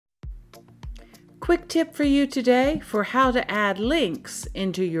Quick tip for you today for how to add links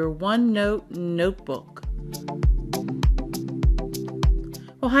into your OneNote notebook.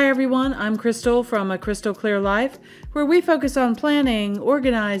 Well, hi everyone, I'm Crystal from A Crystal Clear Life, where we focus on planning,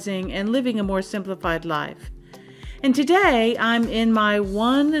 organizing, and living a more simplified life. And today I'm in my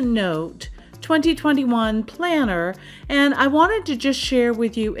OneNote 2021 planner, and I wanted to just share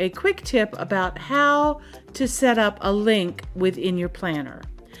with you a quick tip about how to set up a link within your planner.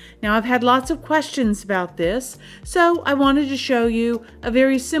 Now, I've had lots of questions about this, so I wanted to show you a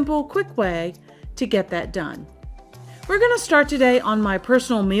very simple, quick way to get that done. We're going to start today on my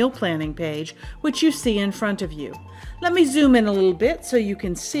personal meal planning page, which you see in front of you. Let me zoom in a little bit so you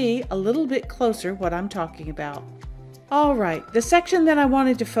can see a little bit closer what I'm talking about. All right, the section that I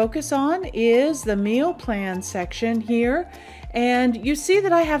wanted to focus on is the meal plan section here. And you see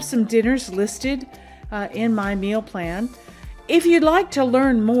that I have some dinners listed in my meal plan. If you'd like to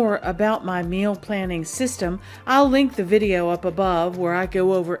learn more about my meal planning system, I'll link the video up above where I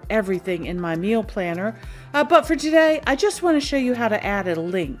go over everything in my meal planner. But for today, I just want to show you how to add a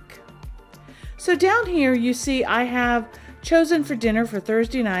link. So down here, you see I have chosen for dinner for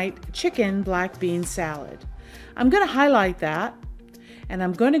Thursday night chicken black bean salad. I'm going to highlight that, and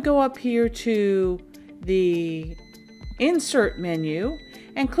I'm going to go up here to the Insert menu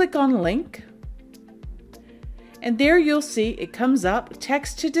and click on Link. And there you'll see it comes up,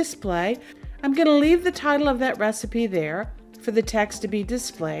 text to display. I'm going to leave the title of that recipe there for the text to be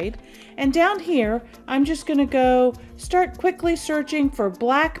displayed. And down here, I'm just going to start quickly searching for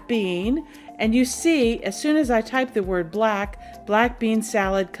black bean. And you see, as soon as I type the word black bean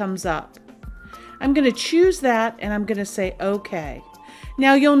salad comes up. I'm going to choose that and I'm going to say OK.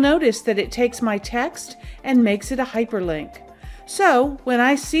 Now you'll notice that it takes my text and makes it a hyperlink. So when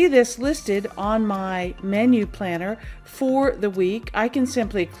I see this listed on my menu planner for the week, I can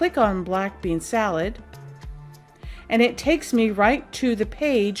simply click on black bean salad and it takes me right to the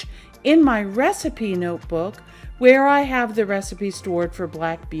page in my recipe notebook where I have the recipe stored for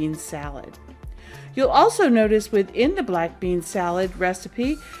black bean salad. You'll also notice within the black bean salad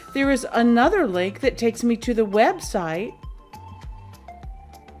recipe, there is another link that takes me to the website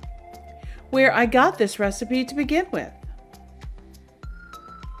where I got this recipe to begin with.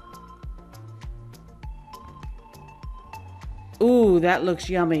 Ooh, that looks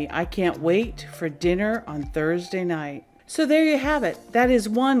yummy. I can't wait for dinner on Thursday night. So there you have it. That is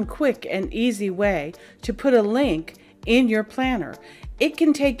one quick and easy way to put a link in your planner. It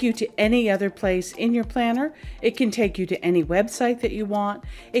can take you to any other place in your planner. It can take you to any website that you want.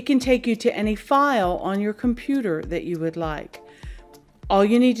 It can take you to any file on your computer that you would like. All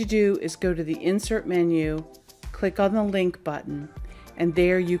you need to do is go to the Insert menu, click on the Link button, and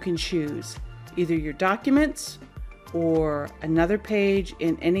there you can choose either your documents or another page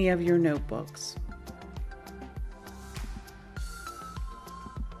in any of your notebooks.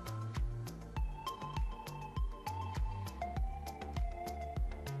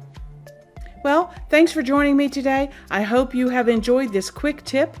 Well, thanks for joining me today. I hope you have enjoyed this quick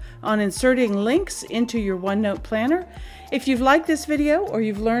tip on inserting links into your OneNote planner. If you've liked this video or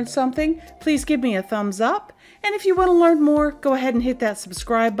you've learned something, please give me a thumbs up. And if you want to learn more, go ahead and hit that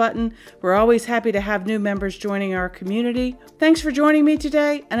subscribe button. We're always happy to have new members joining our community. Thanks for joining me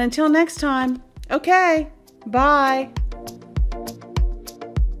today, and until next time, okay, bye.